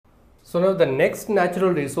So now the next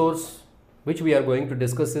natural resource which we are going to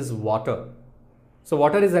discuss is water. So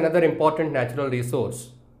water is another important natural resource.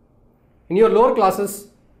 In your lower classes,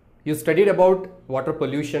 you studied about water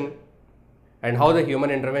pollution and how the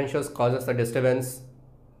human interventions causes the disturbance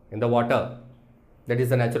in the water, that is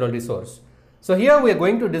the natural resource. So here we are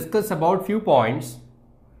going to discuss about few points.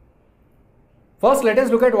 First, let us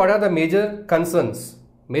look at what are the major concerns,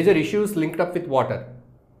 major issues linked up with water.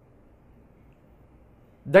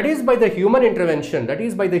 That is by the human intervention, that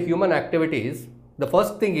is by the human activities. The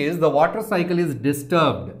first thing is the water cycle is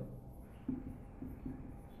disturbed.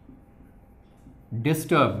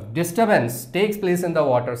 Disturbance takes place in the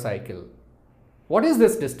water cycle. What is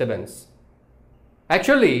this disturbance?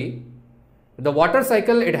 Actually, the water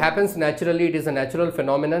cycle, it happens naturally, it is a natural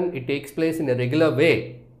phenomenon, it takes place in a regular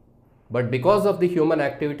way. But because of the human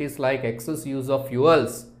activities like excess use of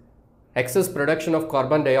fuels, excess production of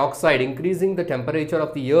carbon dioxide, increasing the temperature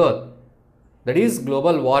of the earth, that is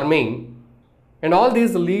global warming, and all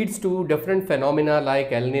these leads to different phenomena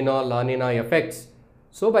like El Nino, La Nina effects.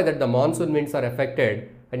 So by that the monsoon winds are affected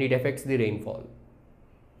and it affects the rainfall.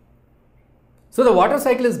 So the water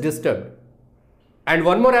cycle is disturbed. And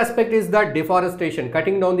one more aspect is that deforestation,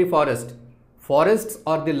 cutting down the forest. Forests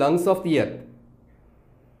are the lungs of the earth.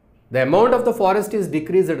 The amount of the forest is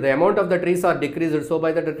decreased, the amount of the trees are decreased, so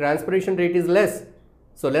by that the transpiration rate is less.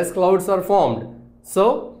 So less clouds are formed.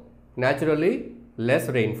 So naturally less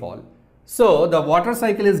rainfall. So the water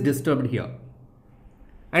cycle is disturbed here.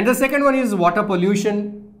 And the second one is water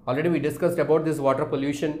pollution. Already we discussed about this water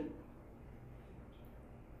pollution.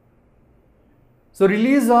 So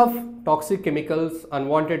release of toxic chemicals,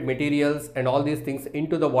 unwanted materials and all these things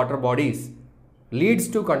into the water bodies leads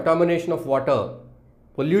to contamination of water,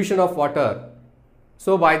 pollution of water.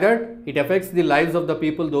 So by that it affects the lives of the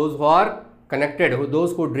people, those who are connected,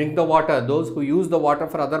 those who drink the water, those who use the water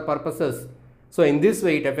for other purposes. So in this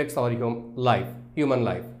way it affects our human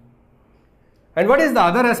life. And what is the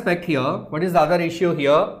other aspect here? What is the other issue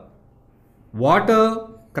here? Water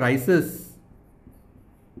crisis.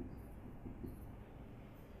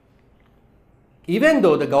 Even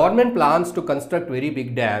though the government plans to construct very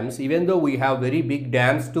big dams, even though we have very big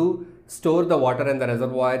dams to store the water in the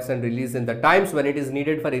reservoirs and release in the times when it is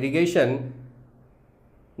needed for irrigation,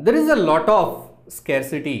 there is a lot of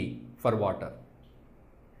scarcity for water.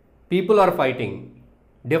 People are fighting.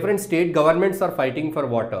 Different state governments are fighting for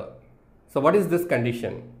water. So what is this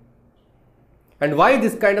condition? And why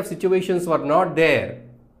this kind of situations were not there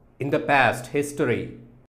in the past history?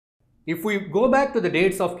 If we go back to the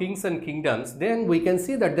dates of kings and kingdoms, then we can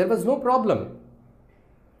see that there was no problem.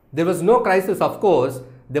 There was no crisis. Of course,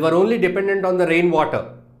 they were only dependent on the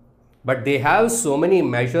rainwater. But they have so many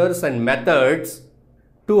measures and methods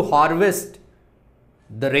to harvest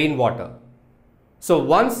the rainwater. So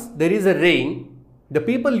once there is a rain, the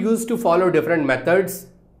people used to follow different methods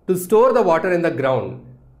to store the water in the ground.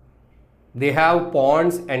 They have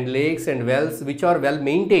ponds and lakes and wells which are well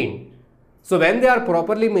maintained. So when they are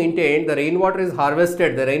properly maintained, the rainwater is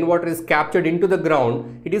harvested, the rainwater is captured into the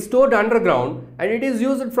ground, it is stored underground and it is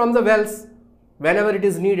used from the wells whenever it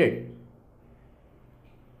is needed.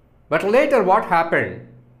 But later what happened?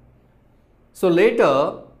 So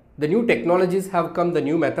later the new technologies have come, the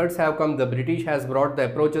new methods have come, the British has brought the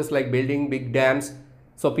approaches like building big dams.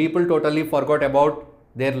 So people totally forgot about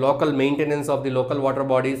their local maintenance of the local water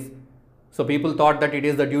bodies. So people thought that it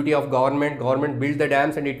is the duty of government build the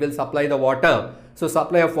dams and it will supply the water. So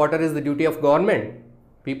supply of water is the duty of government.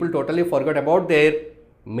 People totally forgot about their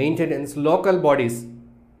maintenance, local bodies,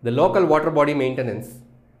 the local water body maintenance.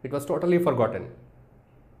 It was totally forgotten.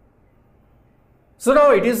 So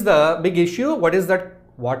now it is the big issue. What is that?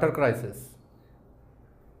 Water crisis.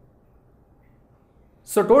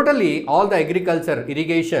 So totally all the agriculture,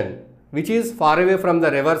 irrigation, which is far away from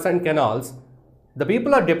the rivers and canals, the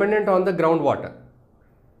people are dependent on the groundwater.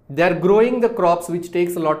 They are growing the crops which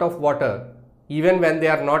takes a lot of water even when they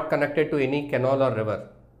are not connected to any canal or river.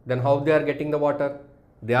 Then how they are getting the water?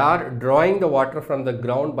 They are drawing the water from the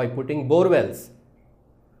ground by putting bore wells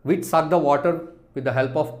which suck the water with the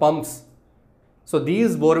help of pumps. So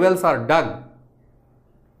these bore wells are dug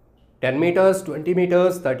 10 meters, 20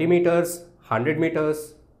 meters, 30 meters, 100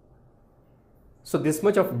 meters. So this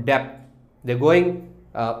much of depth. They're going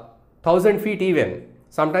 1,000 feet even.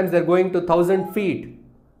 Sometimes they're going to 1,000 feet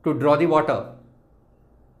to draw the water.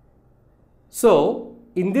 So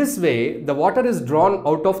in this way, the water is drawn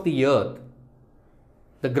out of the earth,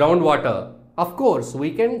 the groundwater. Of course, we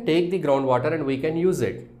can take the groundwater and we can use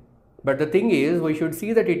it. But the thing is, we should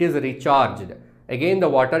see that it is recharged. Again, the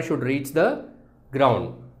water should reach the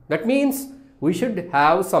ground. That means we should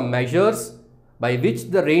have some measures by which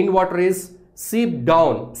the rainwater is sink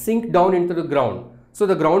down into the ground. So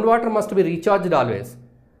the groundwater must be recharged always.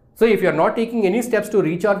 So if you are not taking any steps to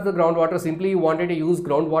recharge the groundwater, simply you wanted to use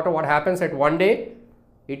groundwater, what happens at one day?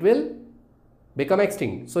 It will become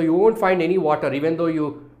extinct. So you won't find any water even though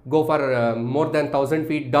you go for more than 1000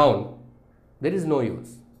 feet down. There is no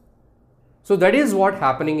use. So that is what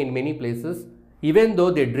happening in many places. Even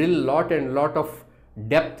though they drill lot of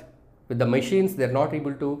depth with the machines, they are not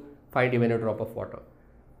able to find even a drop of water.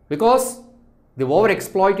 Because they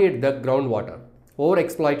overexploited the groundwater.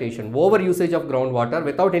 Overexploitation, overusage of groundwater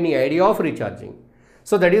without any idea of recharging.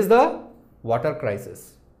 So that is the water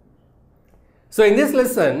crisis. So in this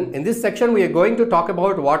lesson, in this section, we are going to talk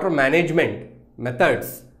about water management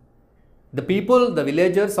methods. The people, the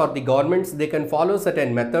villagers or the governments, they can follow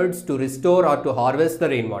certain methods to restore or to harvest the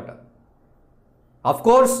rainwater. Of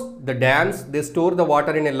course, the dams, they store the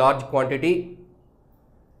water in a large quantity,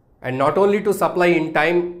 and not only to supply in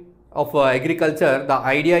time of agriculture, the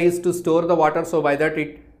idea is to store the water so by that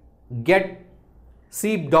it get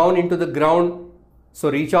seep down into the ground, so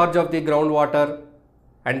recharge of the groundwater,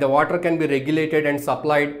 and the water can be regulated and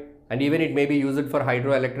supplied, and even it may be used for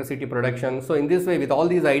hydroelectricity production. So in this way, with all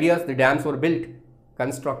these ideas, the dams were built,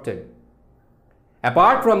 constructed.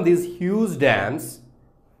 Apart from these huge dams,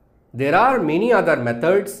 there are many other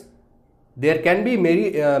methods. There can be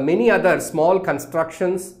many other small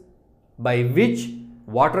constructions by which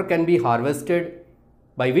water can be harvested,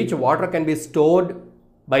 by which water can be stored,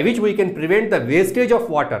 by which we can prevent the wastage of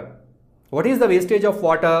water. What is the wastage of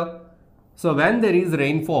water? So when there is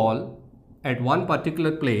rainfall at one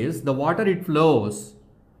particular place, the water it flows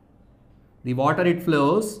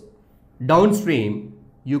downstream,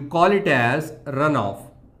 you call it as runoff.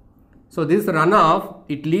 So this runoff,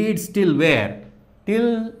 it leads till where?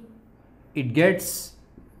 Till it gets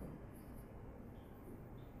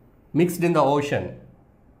mixed in the ocean.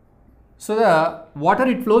 So the water,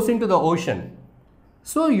 it flows into the ocean.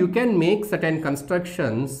 So you can make certain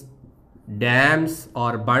constructions, dams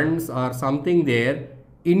or bunds or something there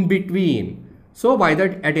in between. So by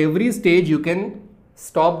that, at every stage you can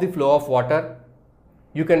stop the flow of water,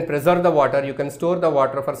 you can preserve the water, you can store the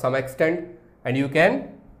water for some extent, and you can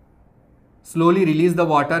slowly release the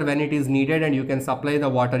water when it is needed, and you can supply the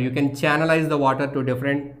water, you can channelize the water to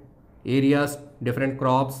different areas, different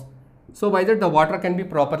crops. So by that, the water can be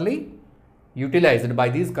properly utilized by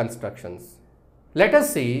these constructions. Let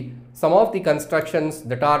us see some of the constructions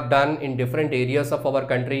that are done in different areas of our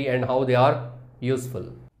country and how they are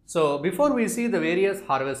useful. So before we see the various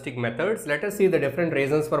harvesting methods, let us see the different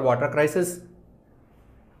reasons for water crisis.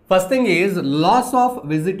 First thing is loss of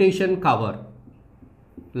vegetation cover.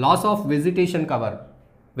 Loss of vegetation cover.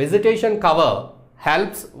 Vegetation cover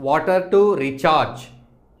helps water to recharge.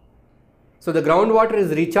 So the groundwater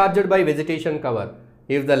is recharged by vegetation cover.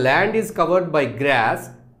 If the land is covered by grass,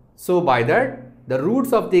 so by that the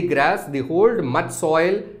roots of the grass, they hold much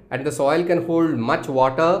soil, and the soil can hold much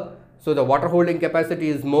water. So the water holding capacity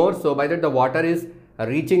is more. So by that the water is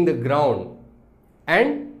reaching the ground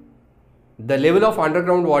and the level of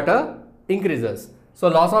underground water increases. So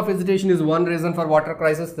loss of vegetation is one reason for water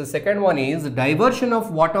crisis. The second one is diversion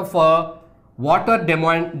of water for water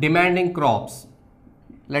demanding crops.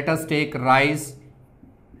 Let us take rice,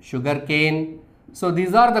 sugarcane. So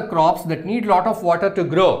these are the crops that need lot of water to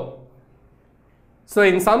grow. So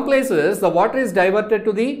in some places the water is diverted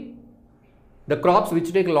to the crops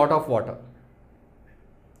which take a lot of water.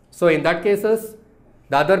 So in that cases,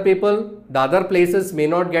 the other places may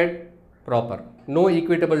not get proper, no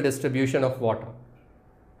equitable distribution of water.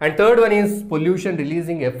 And third one is pollution,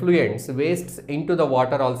 releasing effluents, wastes into the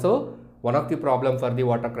water, also one of the problem for the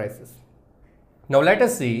water crisis. Now let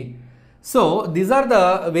us see. So these are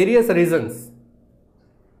the various reasons.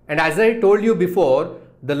 And as I told you before,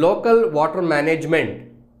 the local water management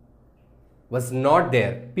was not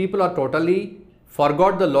there. People are totally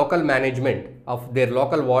forgot the local management of their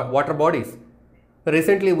local water bodies.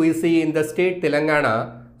 Recently we see in the state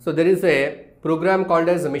Telangana, so there is a program called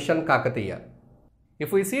as Mission Kakatiya.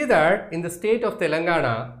 If we see that in the state of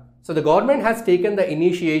Telangana, so the government has taken the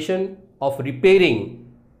initiation of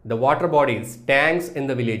repairing the water bodies, tanks in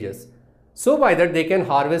the villages. So by that they can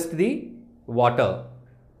harvest the water.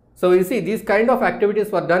 So you see, these kind of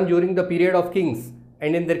activities were done during the period of kings,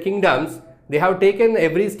 and in their kingdoms they have taken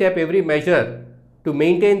every step, every measure to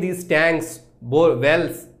maintain these tanks,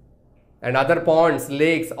 wells and other ponds,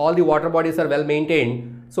 lakes, all the water bodies are well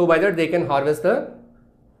maintained. So by that they can harvest the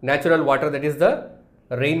natural water, that is the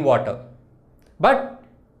rainwater. But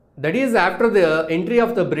that is after the entry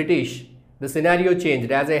of the British, the scenario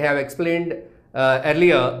changed, as I have explained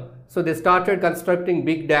earlier. So they started constructing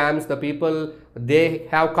big dams, the people they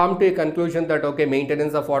have come to a conclusion that okay,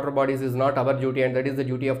 maintenance of water bodies is not our duty and that is the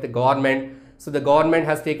duty of the government. So the government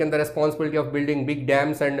has taken the responsibility of building big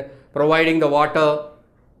dams and providing the water.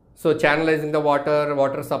 So channelizing the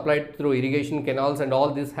water supplied through irrigation canals and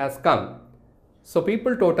all this has come. So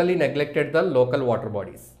people totally neglected the local water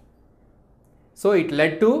bodies. So it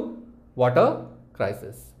led to water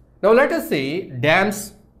crisis. Now let us see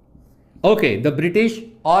dams. Okay, the British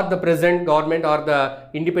or the present government or the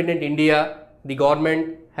independent India, the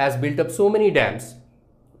government has built up so many dams.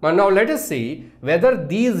 But now let us see whether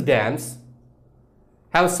these dams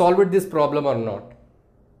have solved this problem or not.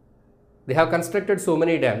 They have constructed so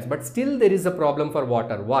many dams, but still there is a problem for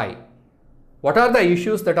water. Why? What are the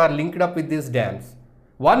issues that are linked up with these dams?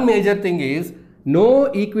 One major thing is no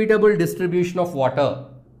equitable distribution of water.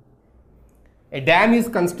 A dam is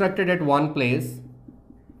constructed at one place.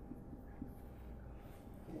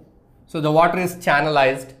 So the water is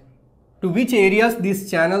channelized. To which areas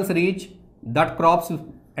these channels reach, that crops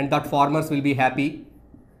and that farmers will be happy.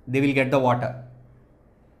 They will get the water.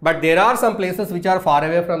 But there are some places which are far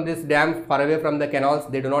away from this dam, far away from the canals,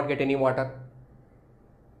 they do not get any water.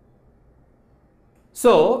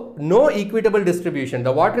 So, no equitable distribution.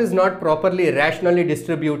 The water is not properly, rationally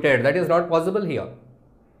distributed. That is not possible here.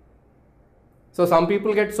 So, some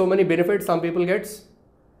people get so many benefits, some people gets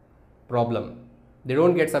problem. They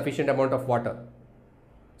don't get sufficient amount of water.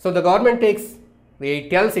 So, the government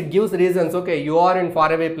it gives reasons, okay, you are in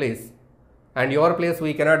far away place and your place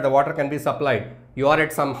we cannot, the water can be supplied. You are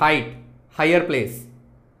at some height, higher place,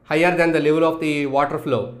 higher than the level of the water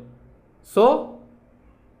flow. So,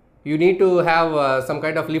 you need to have some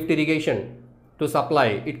kind of lift irrigation to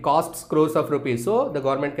supply. It costs crores of rupees. So, the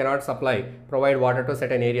government cannot provide water to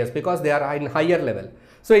certain areas because they are in higher level.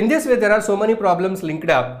 So, in this way, there are so many problems linked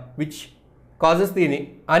up which causes the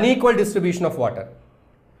unequal distribution of water.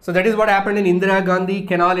 So, that is what happened in Indira Gandhi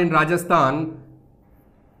Canal in Rajasthan.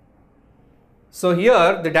 So,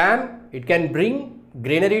 here the dam, it can bring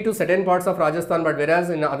greenery to certain parts of Rajasthan, but whereas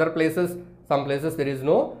in other places, some places there is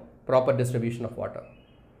no proper distribution of water.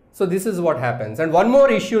 So this is what happens. And one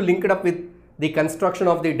more issue linked up with the construction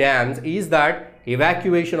of the dams is that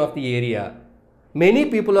evacuation of the area. Many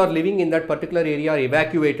people are living in that particular area are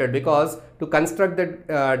evacuated because to construct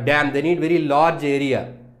the dam, they need very large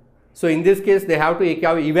area. So in this case, they have to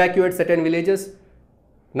evacuate certain villages.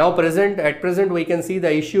 Now at present we can see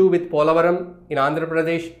the issue with Polavaram in Andhra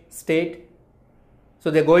Pradesh state. So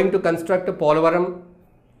they are going to construct a Polavaram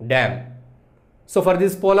dam. So for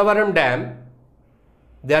this Polavaram dam,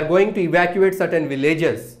 they are going to evacuate certain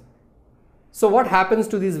villages. So what happens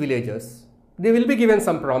to these villagers? They will be given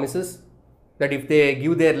some promises that if they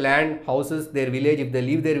give their land, houses, their village, if they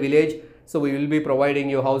leave their village, so we will be providing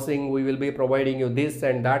you housing, we will be providing you this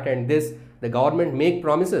and that and this. The government make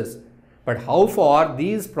promises. But how far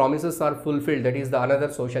these promises are fulfilled, that is the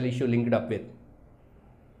another social issue linked up with.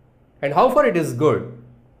 And how far it is good.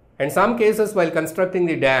 In some cases, while constructing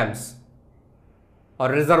the dams or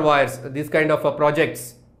reservoirs, these kind of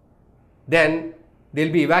projects, then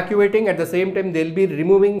they'll be evacuating, at the same time they'll be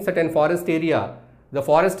removing certain forest area. The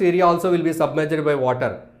forest area also will be submerged by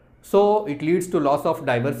water. So it leads to loss of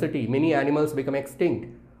diversity. Many animals become extinct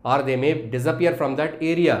or they may disappear from that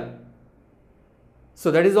area. So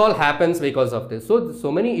that is all happens because of this.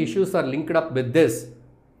 So many issues are linked up with this.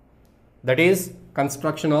 That is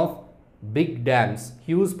construction of big dams,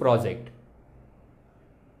 huge project.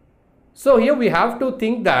 So here we have to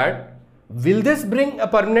think that, will this bring a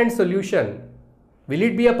permanent solution? Will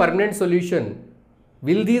it be a permanent solution?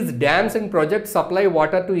 Will these dams and projects supply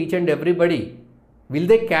water to each and everybody? Will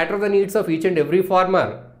they cater the needs of each and every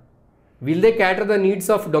farmer? Will they cater the needs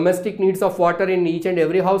of domestic needs of water in each and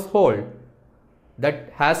every household?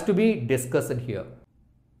 That has to be discussed here.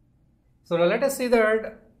 So now let us see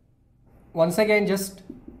that once again, just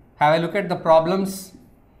have a look at the problems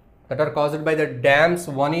that are caused by the dams.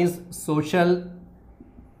 One is social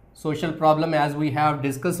problem, as we have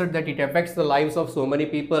discussed that it affects the lives of so many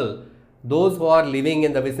people. Those who are living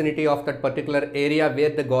in the vicinity of that particular area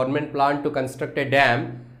where the government planned to construct a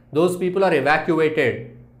dam, those people are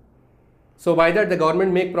evacuated. So by that the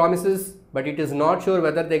government make promises, but it is not sure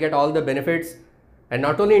whether they get all the benefits. And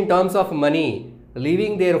not only in terms of money,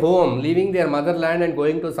 leaving their home, leaving their motherland and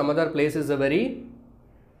going to some other place is a very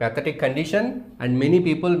pathetic condition and many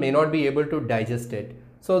people may not be able to digest it.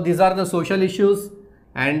 So these are the social issues.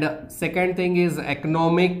 And second thing is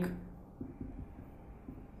economic.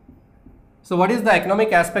 So what is the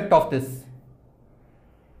economic aspect of this?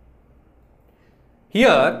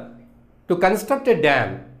 Here, to construct a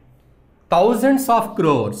dam, thousands of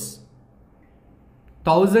crores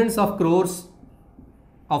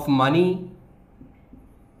of money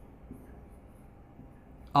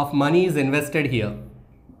of money is invested here.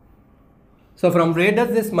 So from where does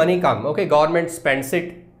this money come? Okay, government spends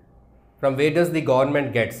it. From where does the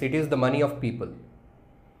government gets? It is the money of people.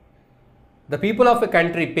 The people of a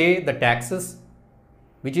country pay the taxes,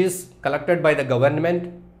 which is collected by the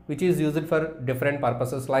government, which is used for different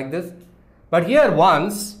purposes like this. But here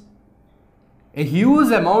once a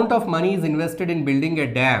huge amount of money is invested in building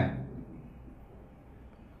a dam,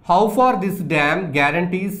 how far this dam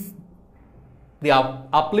guarantees the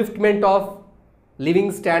upliftment of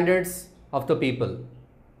living standards of the people?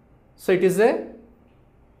 So it is a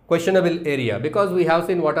questionable area, because we have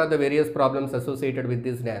seen what are the various problems associated with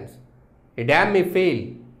these dams. A dam may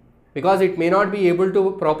fail because it may not be able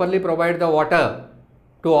to properly provide the water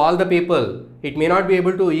to all the people. It may not be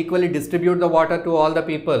able to equally distribute the water to all the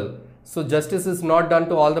people. So justice is not done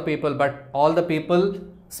to all the people, but all the people's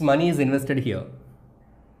money is invested here.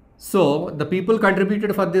 So the people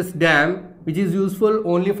contributed for this dam, which is useful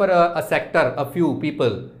only for a sector, a few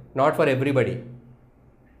people, not for everybody.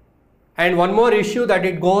 And one more issue that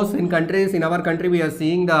it goes in countries, in our country we are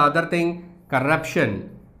seeing the other thing, corruption.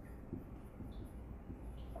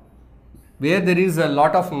 Where there is a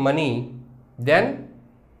lot of money, then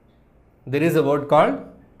there is a word called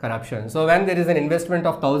corruption. So when there is an investment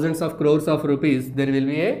of thousands of crores of rupees, there will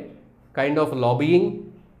be a kind of lobbying.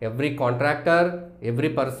 Every contractor, every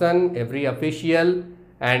person, every official,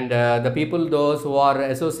 and the people, those who are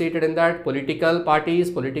associated in that, political parties,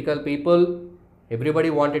 political people, everybody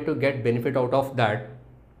wanted to get benefit out of that,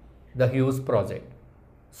 the huge project.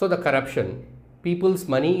 So the corruption, people's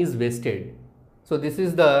money is wasted. So these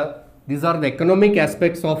are the economic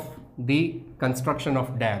aspects of the construction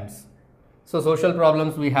of dams. So social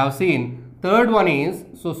problems we have seen. Third one is,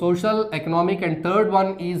 so social, economic, and third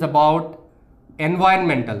one is about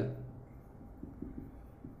environmental.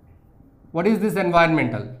 What is this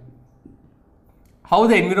environmental? How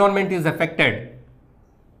the environment is affected.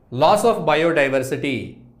 Loss of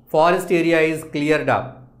biodiversity. Forest area is cleared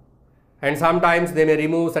up, and sometimes they may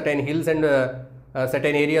remove certain hills and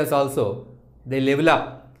certain areas also. They level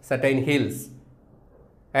up certain hills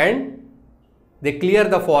and they clear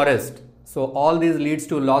the forest. So all these leads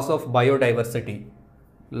to loss of biodiversity.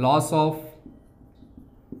 Loss of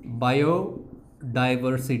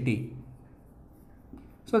biodiversity.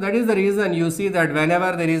 So that is the reason you see that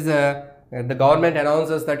whenever there is the government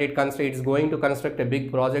announces that it is going to construct a big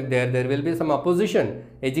project there will be some opposition,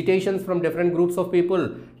 agitations from different groups of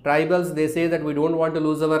people. Tribals, they say that we don't want to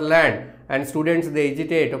lose our land, and students, they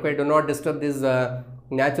agitate, okay, do not disturb these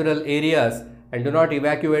natural areas and do not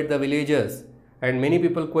evacuate the villages. And many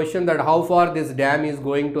people question that how far this dam is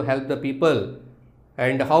going to help the people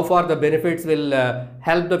and how far the benefits will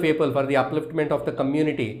help the people for the upliftment of the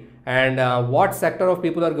community, and what sector of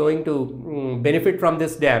people are going to benefit from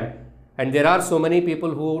this dam. And there are so many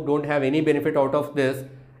people who don't have any benefit out of this,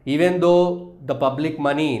 even though the public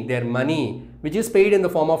money, their money, which is paid in the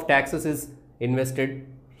form of taxes, is invested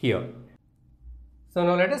here. So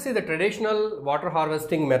now let us see the traditional water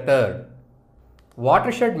harvesting method.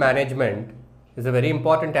 Watershed management is a very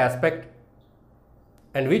important aspect,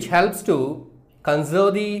 and which helps to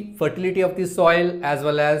conserve the fertility of the soil as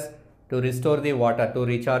well as to restore the water, to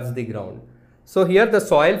recharge the ground. So here the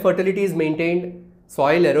soil fertility is maintained,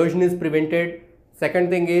 soil erosion is prevented. Second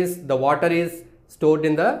thing is the water is stored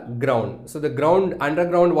in the ground. So the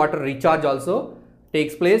underground water recharge also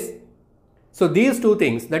takes place. So these two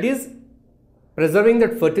things, that is preserving the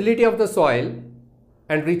fertility of the soil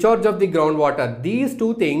and recharge of the groundwater, these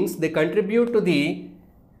two things, they contribute to the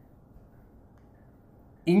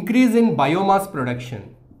increase in biomass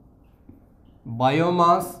production.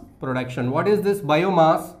 Biomass production. What is this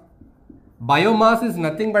biomass? Biomass is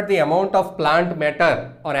nothing but the amount of plant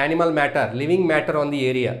matter or animal matter, living matter on the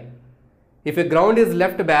area. If a ground is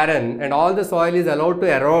left barren and all the soil is allowed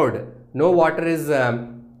to erode, no water is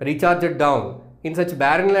recharged down, in such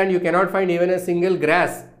barren land you cannot find even a single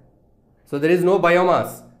grass. So there is no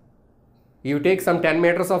biomass. You take some 10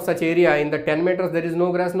 meters of such area, in the 10 meters there is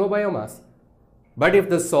no grass, no biomass. But if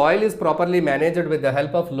the soil is properly managed with the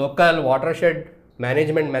help of local watershed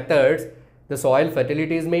management methods, the soil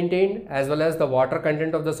fertility is maintained as well as the water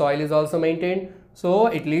content of the soil is also maintained. So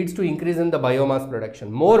it leads to increase in the biomass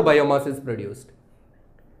production. More biomass is produced.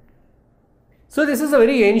 So this is a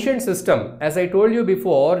very ancient system. As I told you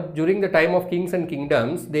before, during the time of kings and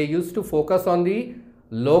kingdoms, they used to focus on the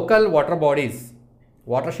local water bodies,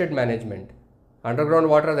 watershed management. Underground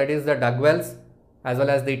water, that is the dug wells, as well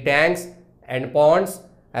as the tanks and ponds,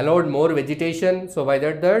 allowed more vegetation. So by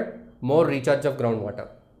that more recharge of groundwater.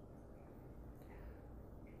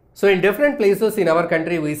 So in different places in our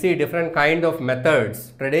country, we see different kind of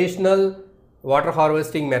methods. Traditional water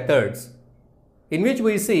harvesting methods, in which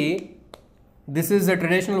we see this is a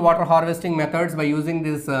traditional water harvesting methods by using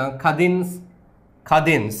this khadins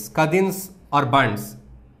or bunds.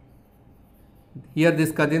 Here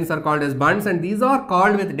these khadins are called as bunds, and these are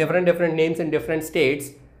called with different names in different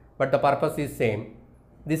states, but the purpose is same.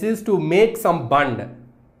 This is to make some bund.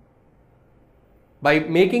 By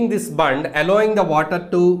making this bund, allowing the water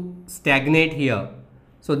to stagnate here.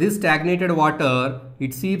 So this stagnated water,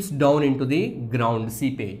 it seeps down into the ground,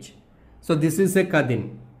 seepage. So this is a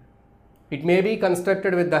khadin. It may be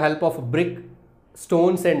constructed with the help of brick,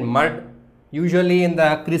 stones and mud, usually in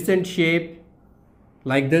the crescent shape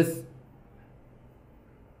like this.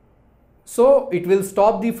 So it will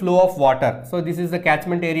stop the flow of water. So this is the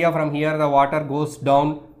catchment area. From here the water goes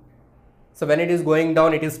down. So when it is going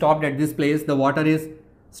down, it is stopped at this place. The water is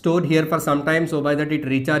stored here for some time. So by that it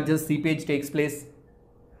recharges, seepage takes place.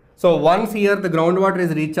 So once here the groundwater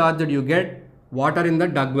is recharged, you get water in the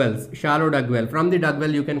dug wells, shallow dug well. From the dug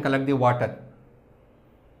well you can collect the water.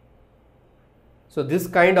 So this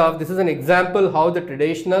is an example how the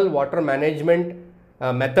traditional water management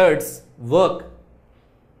methods work.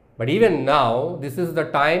 But even now, this is the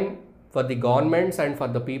time for the governments and for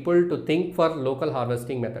the people to think for local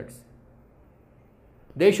harvesting methods.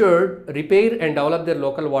 They should repair and develop their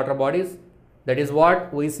local water bodies. That is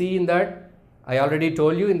what we see in that. I already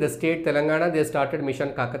told you in the state Telangana, they started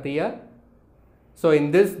Mission Kakatiya. So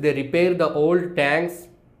in this, they repair the old tanks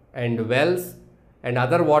and wells and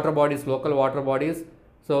other water bodies, local water bodies.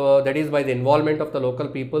 So that is by the involvement of the local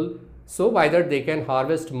people. So by that they can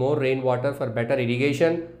harvest more rainwater for better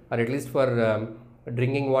irrigation, or at least for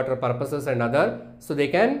drinking water purposes and other. So they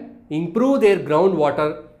can improve their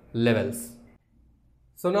groundwater levels.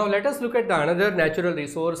 So now let us look at the another natural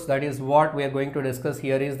resource, that is what we are going to discuss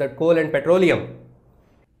here, is that coal and petroleum.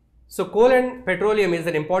 So coal and petroleum is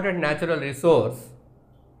an important natural resource.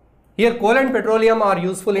 Here coal and petroleum are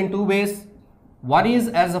useful in two ways. One is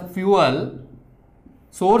as a fuel,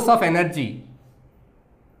 source of energy.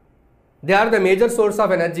 They are the major source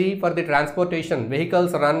of energy for the transportation.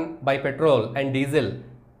 Vehicles run by petrol and diesel,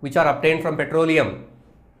 which are obtained from petroleum.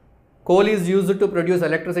 Coal is used to produce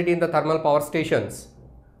electricity in the thermal power stations.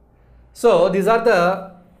 So these are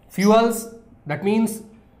the fuels, that means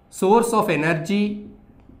source of energy.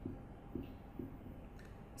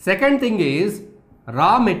 Second thing is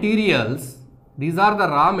raw materials. These are the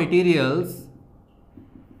raw materials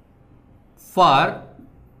for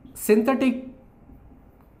synthetic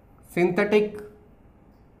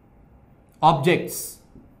objects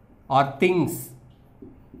or things.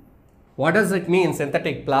 What does it mean,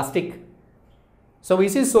 synthetic? Plastic. So we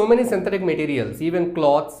see so many synthetic materials, even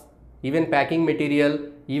cloths, even packing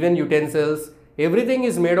material, even utensils, everything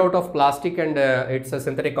is made out of plastic, and it's a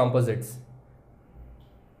synthetic composites.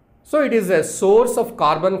 So it is a source of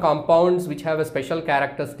carbon compounds which have a special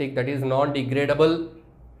characteristic, that is non-degradable.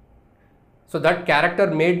 So that character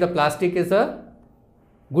made the plastic is a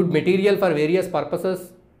good material for various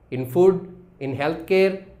purposes, in food, in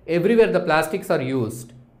healthcare, everywhere the plastics are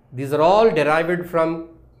used. These are all derived from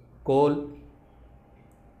coal.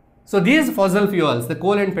 So these fossil fuels, the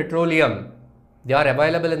coal and petroleum, they are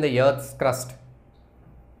available in the earth's crust.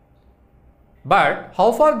 But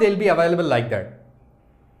how far they'll be available like that?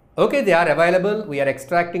 Okay, they are available, we are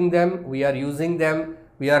extracting them, we are using them,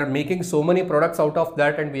 we are making so many products out of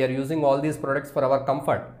that, and we are using all these products for our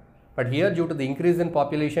comfort. But here, due to the increase in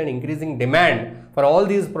population, increasing demand for all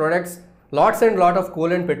these products, lots and lot of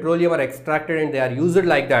coal and petroleum are extracted and they are used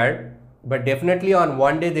like that. But definitely on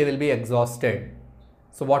one day they will be exhausted.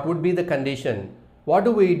 So what would be the condition? What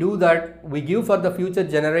do we do that we give for the future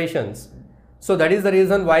generations? So that is the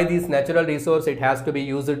reason why these natural resource, it has to be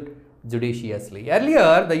used judiciously.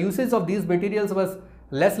 Earlier, the usage of these materials was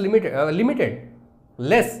limited.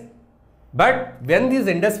 But when this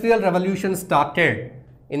industrial revolution started,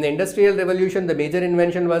 in the industrial revolution, the major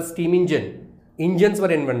invention was steam engine. Engines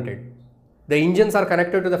were invented. The engines are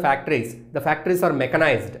connected to the factories. The factories are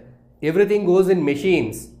mechanized. Everything goes in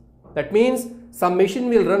machines. That means some machine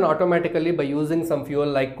will run automatically by using some fuel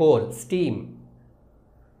like coal, steam.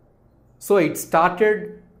 So it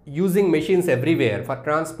started using machines everywhere for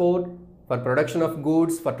transport, for production of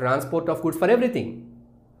goods, for transport of goods, for everything.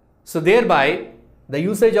 So thereby the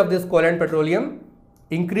usage of this coal and petroleum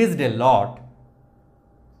increased a lot.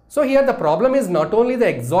 So here the problem is not only the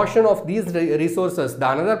exhaustion of these resources, the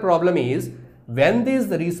another problem is when these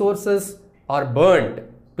resources are burnt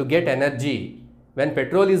to get energy, when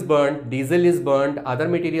petrol is burnt, diesel is burnt, other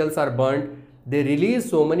materials are burnt, they release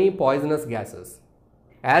so many poisonous gases.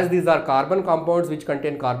 As these are carbon compounds which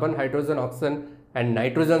contain carbon, hydrogen, oxygen and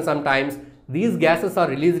nitrogen sometimes, these gases are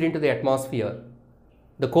released into the atmosphere.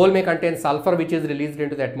 The coal may contain sulfur which is released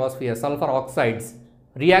into the atmosphere, sulfur oxides,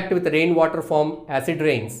 react with rainwater, form acid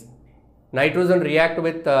rains. Nitrogen react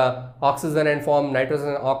with oxygen and form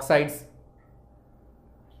nitrogen oxides,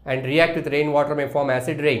 and react with rainwater may form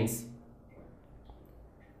acid rains.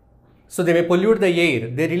 So they may pollute the air.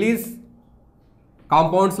 They release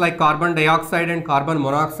compounds like carbon dioxide and carbon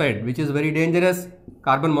monoxide, which is very dangerous.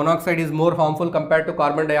 Carbon monoxide is more harmful compared to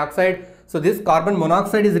carbon dioxide. So this carbon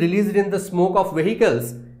monoxide is released in the smoke of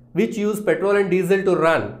vehicles which use petrol and diesel to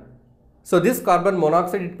run. So this carbon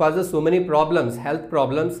monoxide, it causes so many problems, health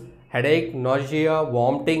problems, headache, nausea,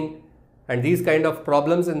 vomiting, and these kind of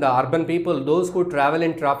problems in the urban people. Those who travel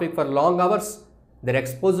in traffic for long hours, they are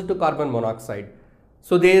exposed to carbon monoxide.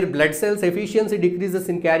 So their blood cells efficiency decreases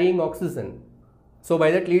in carrying oxygen. So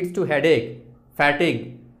by that leads to headache,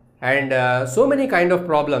 fatigue, and so many kind of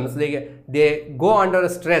problems. They go under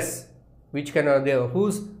stress, which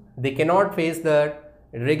they cannot face the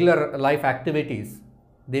regular life activities.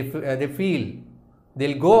 They feel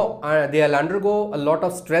they'll undergo a lot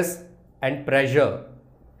of stress and pressure.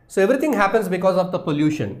 So everything happens because of the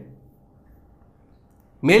pollution.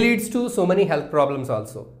 May leads to so many health problems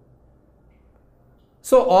also.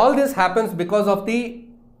 So all this happens because of the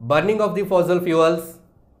burning of the fossil fuels.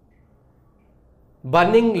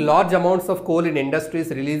 Burning large amounts of coal in industries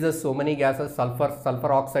releases so many gases,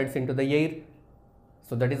 sulfur oxides into the air.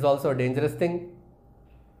 So that is also a dangerous thing.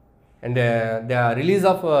 And the release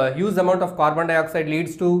of a huge amount of carbon dioxide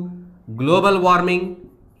leads to global warming,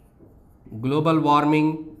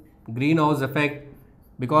 greenhouse effect,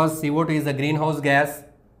 because CO2 is a greenhouse gas.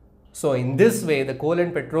 So in this way, the coal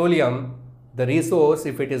and petroleum, the resource,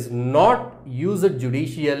 if it is not used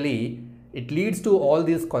judicially, it leads to all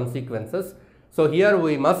these consequences. So here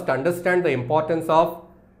we must understand the importance of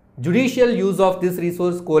judicial use of this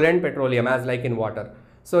resource, coal and petroleum, as like in water.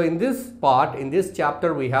 So in this part, in this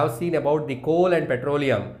chapter, we have seen about the coal and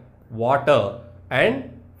petroleum, water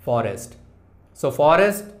and forest. So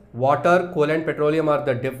forest, water, coal and petroleum are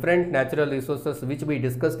the different natural resources which we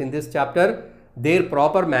discussed in this chapter, their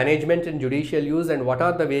proper management and judicial use, and what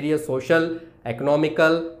are the various social,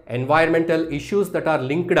 economical, environmental issues that are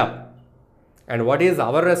linked up, and what is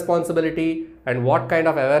our responsibility, and what kind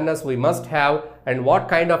of awareness we must have, and what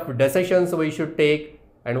kind of decisions we should take,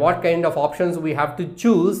 and what kind of options we have to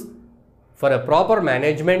choose for a proper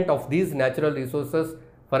management of these natural resources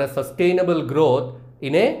for a sustainable growth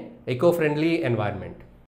in a eco-friendly environment.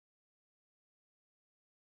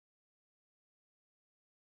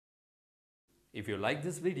 If you like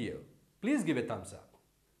this video, please give a thumbs up.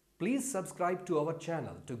 Please subscribe to our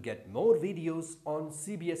channel to get more videos on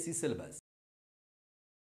CBSE syllabus.